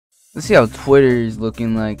Let's see how Twitter is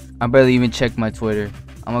looking like. I barely even check my Twitter.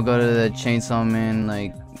 I'm gonna go to the Chainsaw Man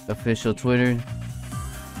like official Twitter.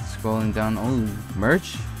 Scrolling down. Oh,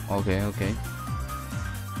 merch. Okay, okay.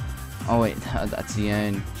 Oh wait, that's the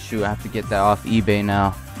end. Shoot, I have to get that off eBay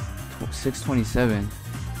now. 627.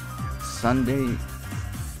 Sunday.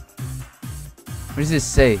 What does this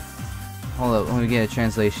say? Hold up, let me get a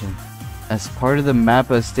translation. As part of the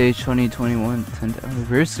Mappa Stage 2021 10th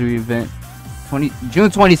anniversary event, June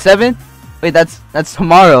 27th? Wait, that's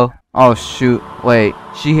tomorrow. Oh shoot. Wait,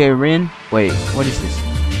 Shihirin? Wait, what is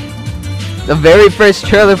this? The very first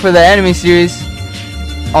trailer for the anime series.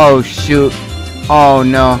 Oh shoot. Oh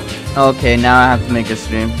no. Okay, now I have to make a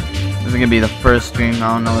stream. This is gonna be the first stream.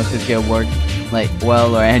 I don't know if it's gonna work like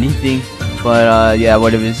well or anything. But yeah,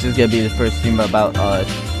 whatever. This is gonna be the first stream about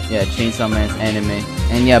yeah, Chainsaw Man's anime.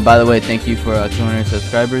 And yeah, by the way, thank you for 200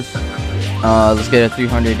 subscribers. Let's get a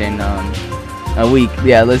 300 in a week.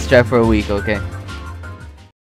 Yeah, let's try for a week, okay?